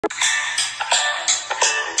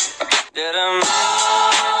Hey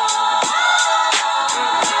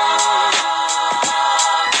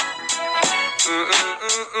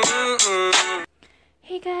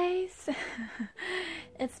guys,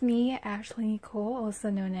 it's me, Ashlee Nicole,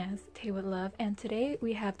 also known as Tay with Love, and today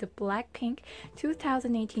we have the Blackpink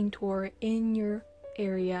 2018 tour in your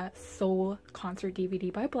area Seoul Concert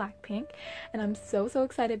DVD by Blackpink, and I'm so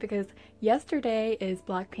excited because yesterday is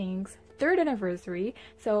Blackpink's 3rd anniversary,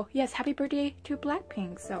 so yes, happy birthday to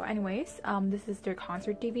Blackpink. So anyways, this is their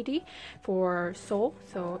concert DVD for Seoul,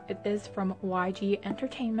 so it is from YG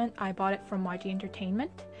Entertainment. I bought it from YG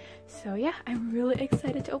Entertainment, so yeah, I'm really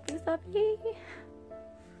excited to open this up. Yay!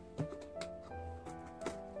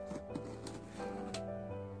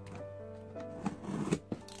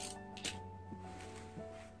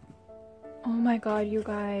 Oh my god, you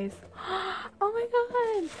guys. Oh my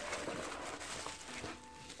god!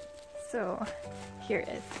 So here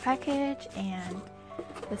is the package and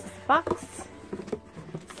this is the box.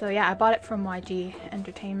 So yeah, I bought it from YG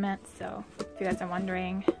Entertainment, so if you guys are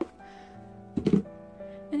wondering.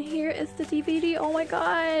 And here is the DVD. Oh my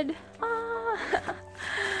god! Ah,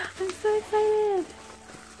 I'm so excited!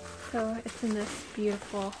 So it's in this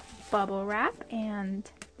beautiful bubble wrap, and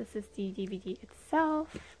this is the DVD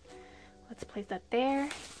itself. Let's place that there.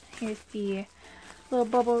 Here's the little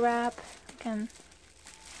bubble wrap. You can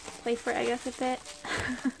play for it, I guess, a bit.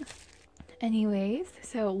 Anyways,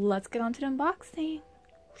 so let's get on to the unboxing.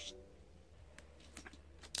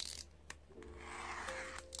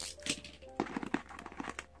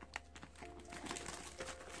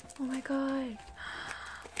 Oh my god.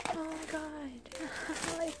 Oh my god.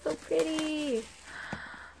 It's so pretty.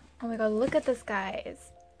 Oh my god, look at this,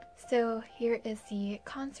 guys. So here is the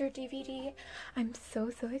concert DVD. I'm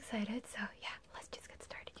so excited. So yeah, let's just get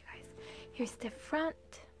started, you guys. Here's the front.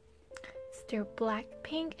 It's their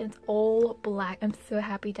Blackpink. It's all black. I'm so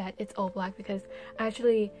happy that it's all black because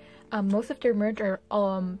actually most of their merch are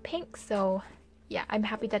pink. So yeah, I'm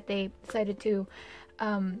happy that they decided to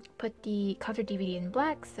put the concert DVD in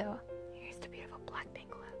black. So here's the beautiful Blackpink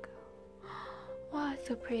logo. Wow, it's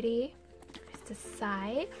so pretty. Here's the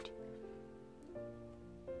side.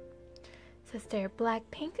 This is their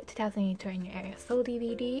Blackpink 2018 tour in your area Seoul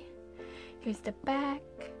DVD. Here's the back.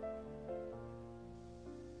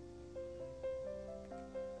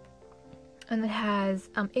 And it has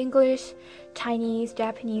English, Chinese,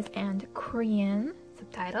 Japanese, and Korean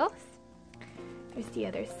subtitles. Here's the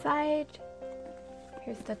other side.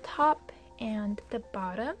 Here's the top and the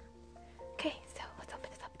bottom. Okay, so let's open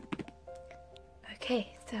this up.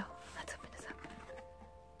 Okay, so let's open this up.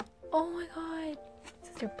 Oh my god!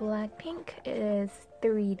 Their Blackpink is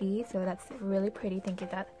 3D, so that's really pretty. Thank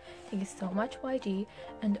you so much, YG.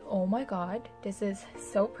 And oh my god, this is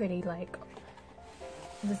so pretty. Like,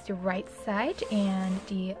 this is the right side and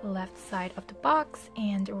the left side of the box,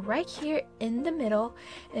 and right here in the middle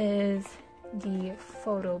is the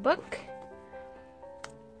photo book.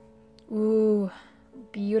 Ooh,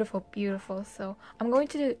 beautiful. So I'm going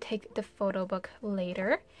to take the photo book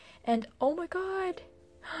later. And oh my god,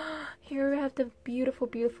 here we have the beautiful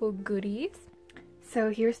goodies.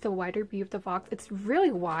 So here's the wider view of the box. It's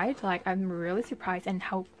really wide, like I'm really surprised in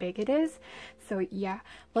how big it is. So yeah,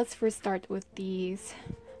 let's first start with these.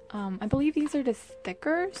 I believe these are the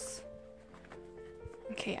stickers.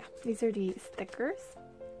 Okay, yeah, these are the stickers.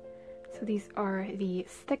 So these are the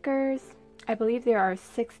stickers. I believe there are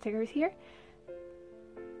 6 stickers here.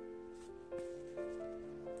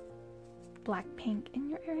 Blackpink in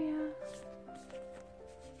your area.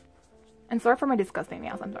 And sorry for my disgusting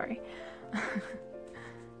nails, I'm sorry.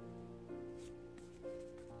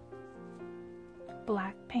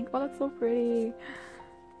 Blackpink, oh that's so pretty.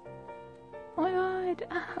 Oh my god.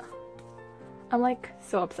 I'm like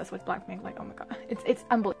so obsessed with Blackpink, like oh my god. It's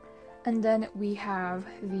unbelievable. And then we have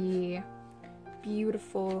the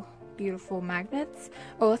beautiful magnets.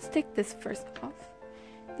 Oh, let's take this first off.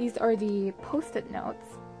 These are the post-it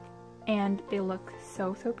notes and they look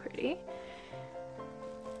so pretty.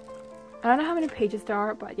 I don't know how many pages there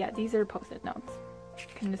are, but yeah, these are post-it notes. You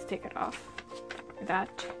can just take it off like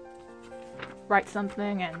that, write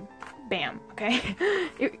something, and bam. Okay,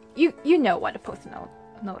 you know what a post-it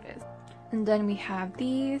note is. And then we have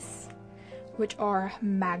these, which are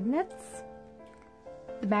magnets.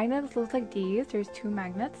 The magnets look like these. There's 2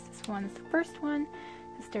 magnets. This one is the first one.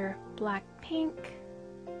 This is their Blackpink,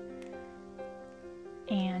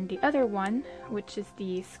 and the other one, which is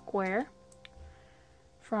the square.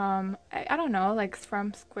 From, I don't know, like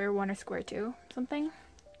from square 1 or square 2, something.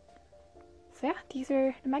 So yeah, these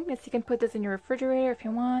are the magnets. You can put this in your refrigerator if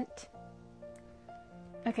you want.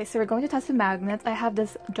 Okay, so we're going to test the magnets. I have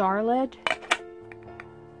this jar lid.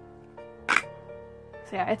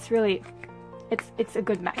 So yeah, it's really, it's a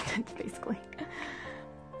good magnet basically.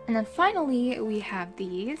 And then finally we have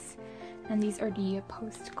these, and these are the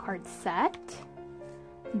postcard set.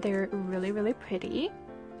 They're really, really pretty.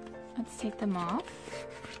 Let's take them off.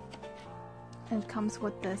 It comes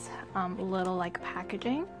with this little like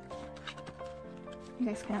packaging. You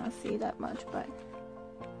guys cannot see that much, but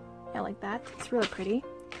yeah, like that. It's really pretty.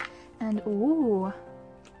 And ooh,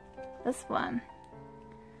 this one.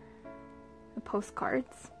 The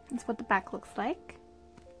postcards. That's what the back looks like.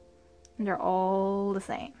 And they're all the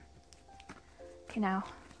same. Okay, now.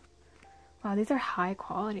 Wow, these are high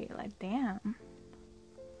quality. Like, damn.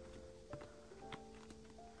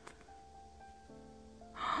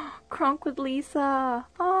 Crunk with Lisa.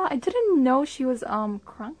 Oh, I didn't know she was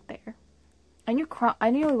Crunk there. I knew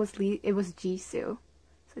it was Jisoo.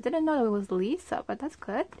 So I didn't know it was Lisa, but that's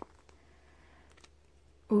good.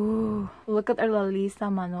 Ooh, look at our Lalisa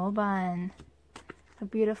Manoban. A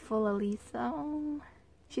beautiful Lalisa. Oh,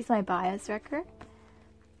 she's my bias record.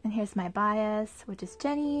 And here's my bias, which is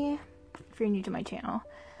Jenny. If you're new to my channel,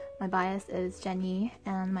 my bias is Jenny,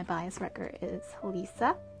 and my bias record is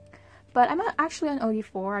Lisa. But I'm not actually on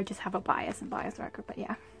OD4, I just have a bias and bias record, but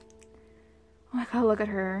yeah. Oh my god, look at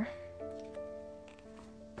her.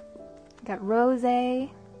 Got Rose. I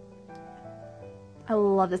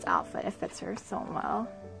love this outfit, it fits her so well.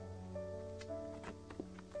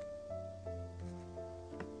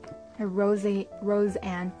 Her Rose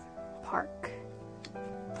Ann Park,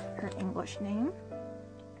 her English name.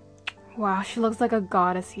 Wow, she looks like a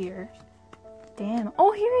goddess here. Damn.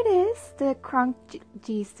 Oh, here it is, the Crunk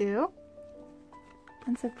Jisoo.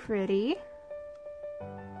 That's so pretty.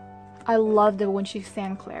 I loved it when she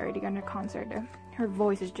sang Clarity on her concert. Her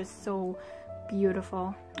voice is just so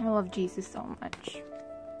beautiful. I love Jisoo so much.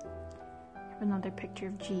 Have another picture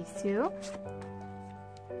of Jisoo.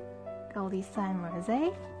 Got Lisa and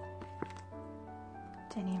Rose.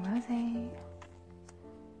 Jenny and Rose.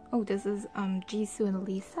 Oh, this is Jisoo and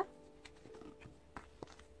Lisa.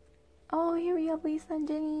 Oh, here we have Lisa and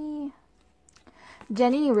Jenny.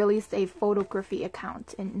 Jenny released a photography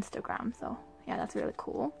account in Instagram, so yeah, that's really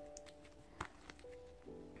cool.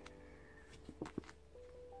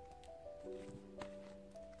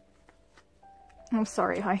 I'm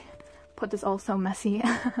sorry I put this all so messy.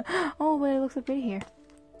 Oh, but it looks so pretty here.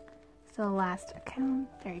 So last account,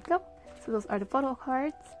 there you go. So those are the photo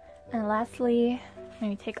cards. And lastly, let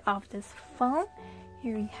me take off this phone.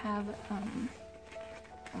 Here we have,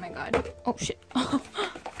 oh my god. Oh shit.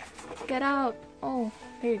 Get out. Oh,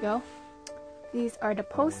 there you go. These are the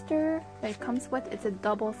poster that it comes with. It's a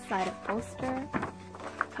double-sided poster.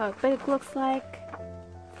 That's how it looks like.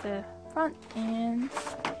 The front and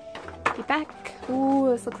the back. Ooh,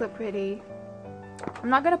 this looks so pretty. I'm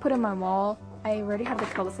not gonna put it on my wall. I already have the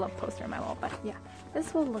Colors Love poster on my wall, but yeah,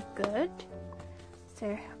 this will look good.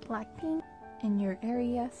 So Blackpink in your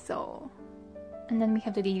area, Seoul. And then we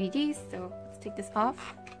have the DVDs, so let's take this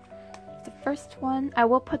off. The first one, I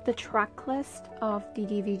will put the track list of the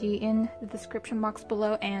DVD in the description box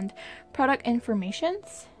below and product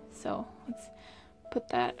informations. So let's put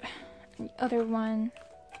that in the other one.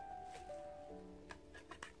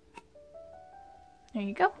 There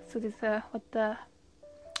you go. So this is what the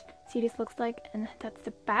CDs looks like, and that's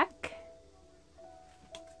the back.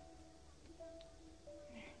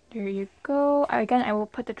 There you go. Again, I will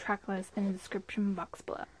put the track list in the description box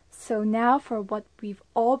below. So now for what we've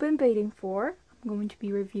all been waiting for, I'm going to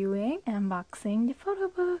be reviewing and unboxing the photo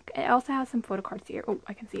book. I also have some photo cards here. Oh,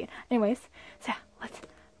 I can see it. Anyways, so let's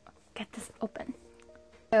get this open.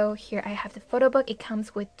 So here I have the photo book. It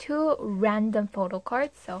comes with 2 random photo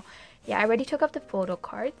cards. So yeah, I already took off the photo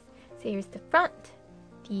cards. So here's the front,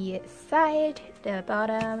 the side, the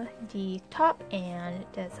bottom, the top, and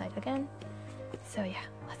the side again. So yeah,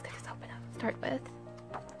 let's get this open up. Start with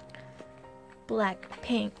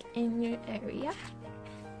Blackpink in your area.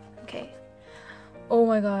 Okay. Oh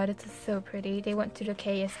my god, it's so pretty. They went to the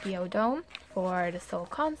KSBO Dome for the Seoul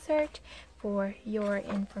concert. For your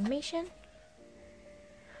information,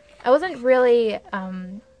 I wasn't really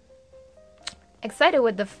excited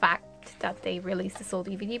with the fact that they released the Seoul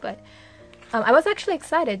DVD, but I was actually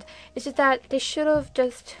excited. It's just that they should have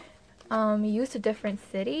just used a different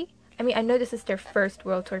city. I mean, I know this is their first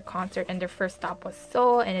world tour concert and their first stop was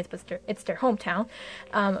Seoul, and it's their hometown,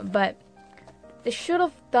 but they should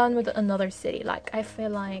have done with another city. Like, I feel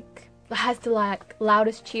like it has the like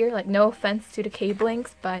loudest cheer. Like, no offense to the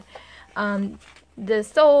K-Blinks, but the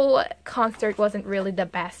Seoul concert wasn't really the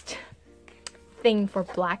best thing for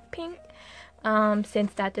Blackpink,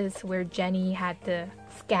 since that is where Jennie had the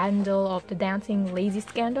scandal of the dancing lazy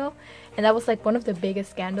scandal, and that was like one of the biggest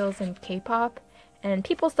scandals in K-pop. And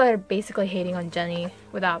people started basically hating on Jennie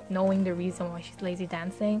without knowing the reason why she's lazy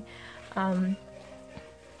dancing.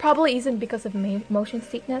 Probably isn't because of motion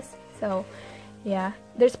sickness. So yeah,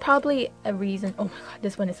 there's probably a reason. Oh my god,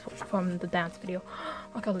 this one is from the dance video.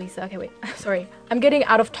 Oh god, Lisa. Okay, wait. Sorry. I'm getting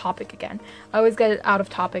out of topic again. I always get out of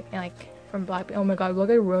topic like from Blackpink. Oh my god, look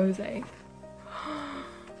at Rose.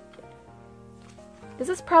 This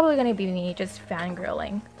is probably gonna be me just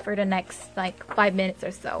fangirling for the next like 5 minutes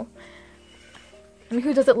or so. I mean,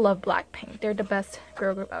 who doesn't love Blackpink? They're the best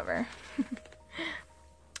girl group ever.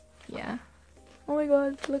 Yeah. Oh my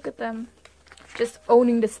god, look at them. Just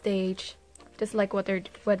owning the stage. Just like what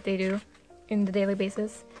they do in the daily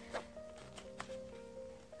basis.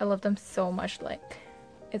 I love them so much. Like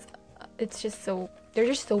it's just so, they're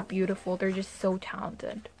just so beautiful. They're just so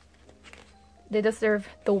talented. They deserve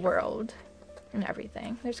the world and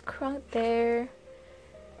everything. There's Crunk there.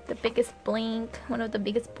 The biggest blink. One of the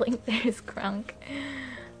biggest blink there is Crunk.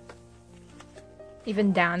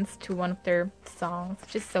 Even danced to one of their songs.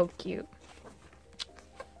 Just so cute.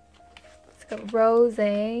 Rose.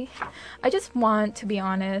 I just want, to be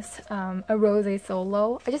honest, a Rose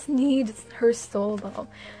solo. I just need her solo.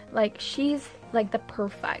 Like, she's like the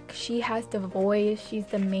perfect. She has the voice, she's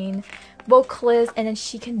the main vocalist, and then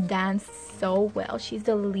she can dance so well. She's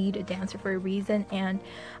the lead dancer for a reason, and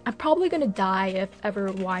I'm probably gonna die if ever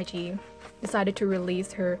YG decided to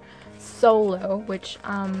release her solo, which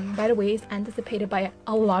by the way is anticipated by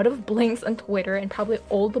a lot of blinks on Twitter and probably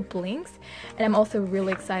all the blinks. And I'm also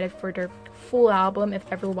really excited for their full album if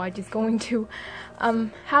ever YG is going to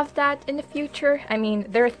have that in the future. I mean,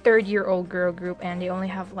 they're a 3rd-year-old girl group and they only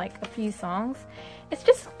have like a few songs. It's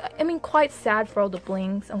just, I mean, quite sad for all the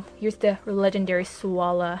blinks. Oh, here's the legendary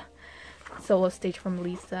Swalla solo stage from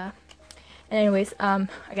Lisa. And anyways,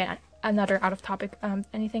 again, another out of topic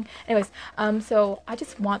anything. Anyways, so I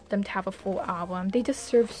just want them to have a full album. They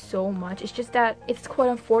deserve so much. It's just that it's quite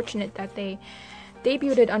unfortunate that they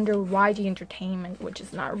debuted under YG Entertainment, which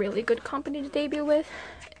is not really a good company to debut with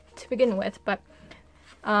to begin with. But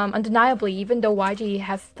undeniably, even though YG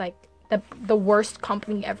has like the worst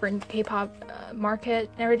company ever in the K-pop market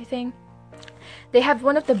and everything, they have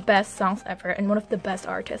one of the best songs ever and one of the best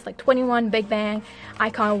artists, like 21, Big Bang,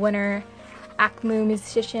 Icon winner, Akmu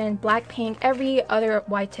musician, Blackpink, every other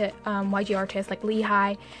YG artist like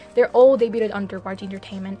Lehigh. They're all debuted under YG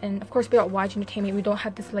Entertainment, and of course without YG Entertainment we don't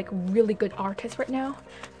have this like really good artist right now.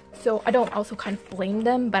 So I don't also kind of blame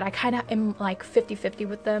them, but I kind of am like 50-50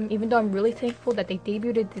 with them, even though I'm really thankful that they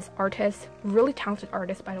debuted this artist, really talented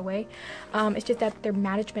artist by the way. It's just that their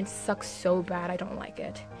management sucks so bad, I don't like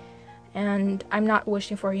it. And I'm not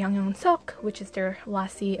wishing for Young Young Suk, which is their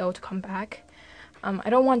last CEO, to come back.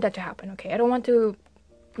 I don't want that to happen, okay? I don't want to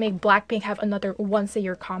make Blackpink have another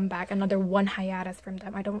once-a-year comeback, another one hiatus from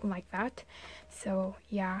them. I don't like that. So,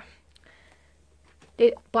 yeah.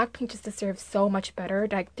 Blackpink just deserves so much better.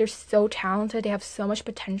 Like, they're so talented. They have so much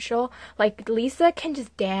potential. Like, Lisa can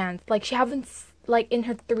just dance. Like, she hasn't, like, in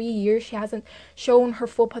her 3 years, she hasn't shown her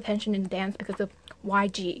full potential in dance because of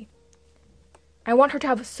YG. I want her to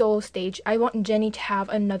have a solo stage. I want Jennie to have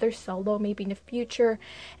another solo maybe in the future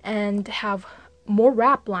and have more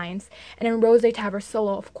rap lines, and then Rose to have her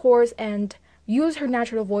solo, of course, and use her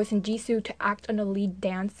natural voice, and Jisoo to act on a lead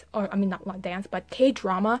dance, or I mean not dance, but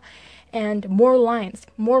K-drama, and more lines,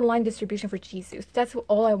 more line distribution for Jisoo. So that's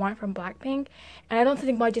all I want from Blackpink, and I don't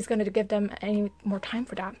think YG is going to give them any more time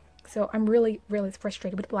for that. So I'm really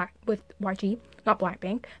frustrated with YG, not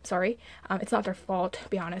Blackpink. Sorry, it's not their fault, to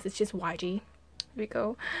be honest. It's just YG. Here we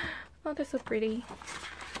go. Oh, they're so pretty.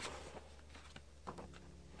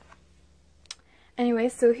 Anyway,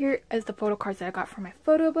 so here is the photo cards that I got for my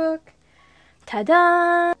photo book.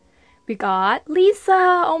 Ta-da! We got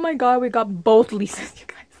Lisa! Oh my god, we got both Lisas, you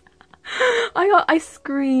guys. I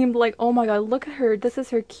screamed like, oh my god, look at her. This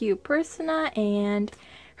is her cute persona and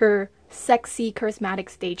her sexy, charismatic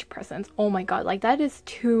stage presence. Oh my god, like that is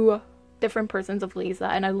 2 different persons of Lisa,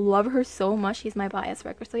 and I love her so much. She's my bias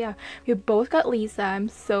record. So yeah, we both got Lisa. I'm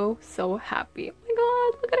so happy. Oh my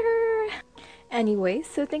god, look at her. Anyway,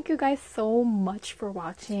 so thank you guys so much for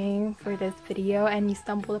watching for this video, and you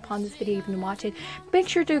stumbled upon this video, even watch it. Make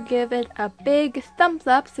sure to give it a big thumbs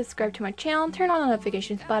up, subscribe to my channel, turn on the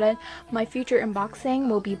notifications button. My future unboxing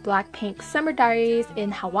will be Blackpink Summer Diaries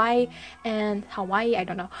in Hawaii, I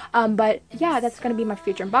don't know. But yeah, that's gonna be my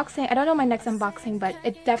future unboxing. I don't know my next unboxing, but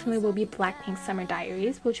it definitely will be Blackpink Summer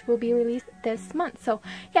Diaries, which will be released this month. So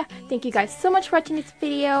yeah, thank you guys so much for watching this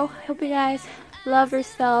video. Hope you guys love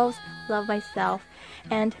yourselves, love myself,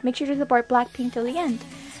 and make sure to support Blackpink till the end.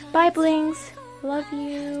 Bye, blings. Love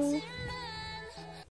you.